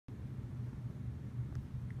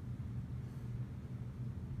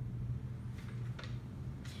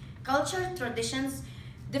Culture, traditions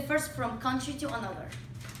differs from country to another.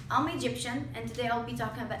 I'm Egyptian and today I'll be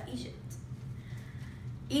talking about Egypt.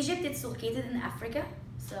 Egypt is located in Africa,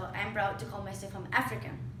 so I'm proud to call myself an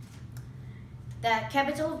African. The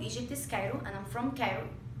capital of Egypt is Cairo and I'm from Cairo,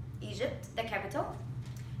 Egypt, the capital.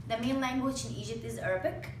 The main language in Egypt is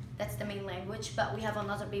Arabic. That's the main language, but we have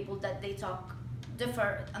another people that they talk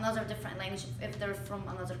another different language if they're from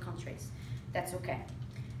another countries. That's okay.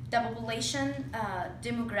 The population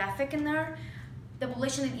demographic in there, the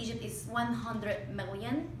population in Egypt is 100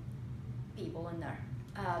 million people in there.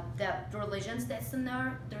 The religions that's in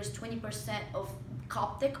there, there's 20% of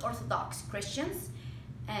Coptic Orthodox Christians,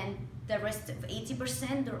 and the rest of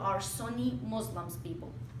 80% there are Sunni Muslims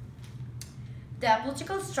people. The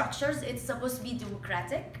political structures, it's supposed to be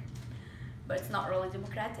democratic, but it's not really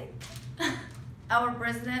democratic. Our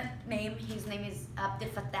president his name is Abdel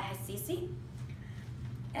Fattah al-Sisi.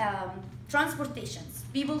 Transportations.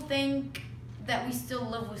 People think that we still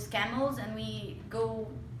live with camels and we go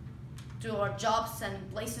to our jobs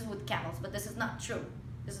and places with camels, but this is not true.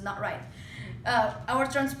 This is not right. Our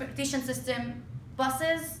transportation system,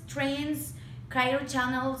 buses, trains, Cairo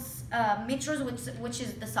channels, metros, which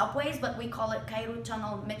is the subways, but we call it Cairo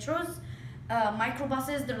channel metros.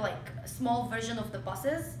 Microbuses, they're like a small version of the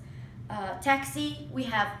buses. Taxi, we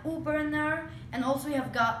have Uber in there, and also we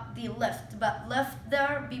have got the Lyft, but Lyft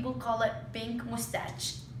there, people call it pink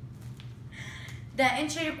mustache. The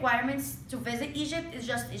entry requirements to visit Egypt is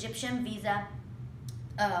just Egyptian visa,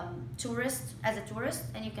 as a tourist,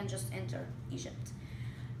 and you can just enter Egypt.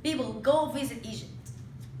 People, go visit Egypt.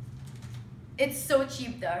 It's so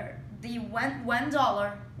cheap there. The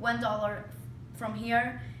 $1 from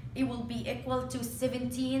here, it will be equal to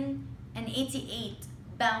 17.88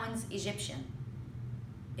 pounds Egyptian,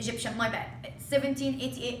 my bad,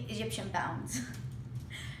 17.88 Egyptian pounds.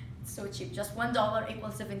 It's so cheap, just $1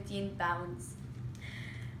 equals 17 pounds.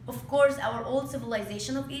 Of course, our old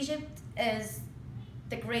civilization of Egypt is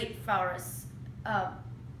the great pharaohs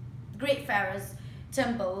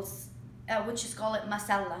temples, which is called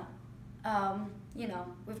Masalla. You know,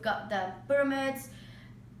 we've got the pyramids,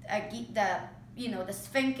 the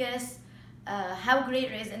Sphinx. How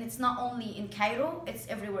great it is, and it's not only in Cairo, it's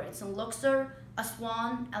everywhere. It's in Luxor,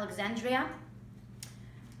 Aswan, Alexandria.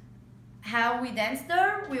 How we dance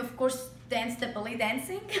there? We of course dance the belly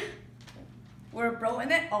dancing. We're pro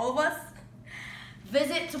in it, all of us.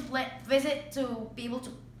 Visit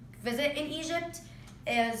in Egypt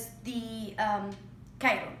is the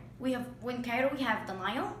Cairo. In Cairo we have the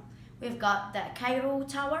Nile. We've got the Cairo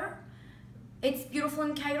Tower. It's beautiful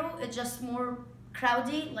in Cairo. It's just more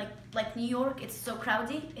crowdy, like New York. It's so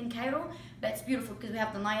crowdy in Cairo, but it's beautiful because we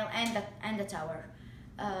have the Nile and the tower.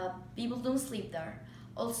 People don't sleep there.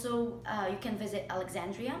 Also, you can visit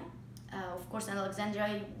Alexandria. Of course, in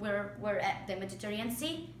Alexandria, we're at the Mediterranean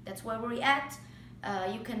Sea. That's where we're at.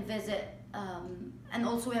 You can visit, and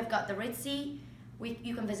also we have got the Red Sea.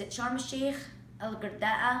 You can visit Sharm el-Sheikh,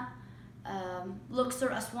 Al-Garda'a, Luxor,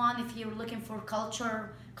 Aswan if you're looking for cultural,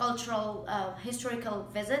 historical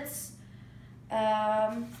visits.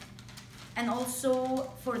 And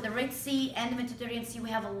also for the Red Sea and the Mediterranean Sea, we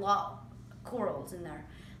have a lot of corals in there.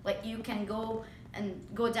 Like you can go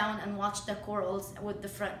down and watch the corals with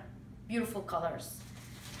different beautiful colors.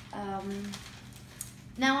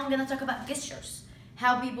 Now I'm gonna talk about gestures,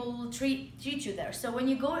 how people treat you there. So when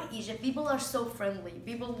you go to Egypt, people are so friendly.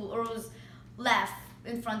 People will always laugh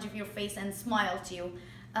in front of your face and smile to you.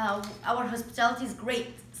 Our hospitality is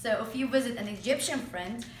great. So if you visit an Egyptian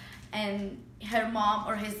friend and her mom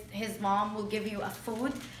or his mom will give you a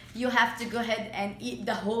food, you have to go ahead and eat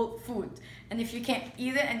the whole food. And if you can't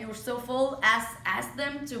eat it and you're so full, ask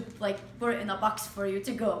them to like put it in a box for you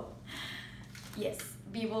to go. Yes,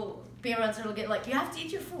 parents will get like, you have to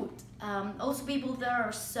eat your food. Also people there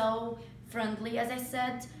are so friendly. As I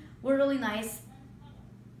said, we're really nice.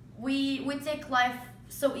 We take life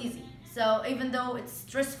so easy. So even though it's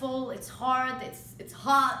stressful, it's hard, it's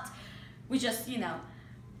hot, we just,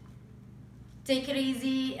 take it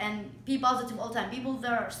easy and be positive all the time. People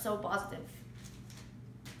there are so positive.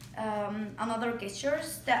 Another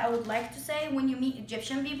gestures that I would like to say, when you meet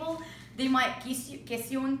Egyptian people, they might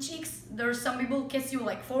kiss you on cheeks. There's some people kiss you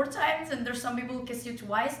like 4 times, and there's some people kiss you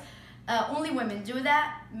twice. Only women do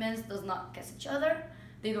that. Men does not kiss each other.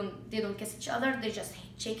 They don't kiss each other. They just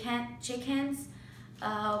shake hands.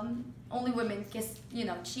 Only women kiss,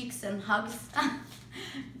 cheeks and hugs.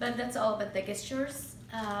 But that's all about the gestures.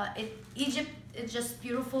 Egypt is just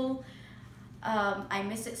beautiful. I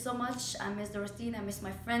miss it so much. I miss the routine. I miss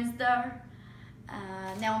my friends there.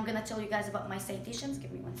 Now I'm gonna tell you guys about my citations.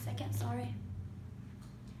 Give me 1 second, sorry.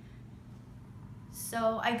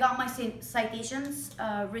 So I got my citations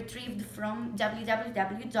retrieved from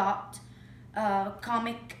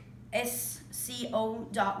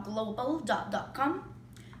www.comicsco.global.com,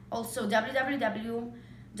 also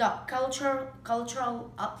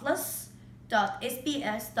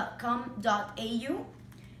www.culturalatlas.sbs.com.au,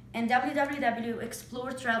 and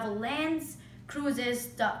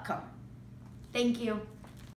www.exploretravellandscruises.com. Thank you.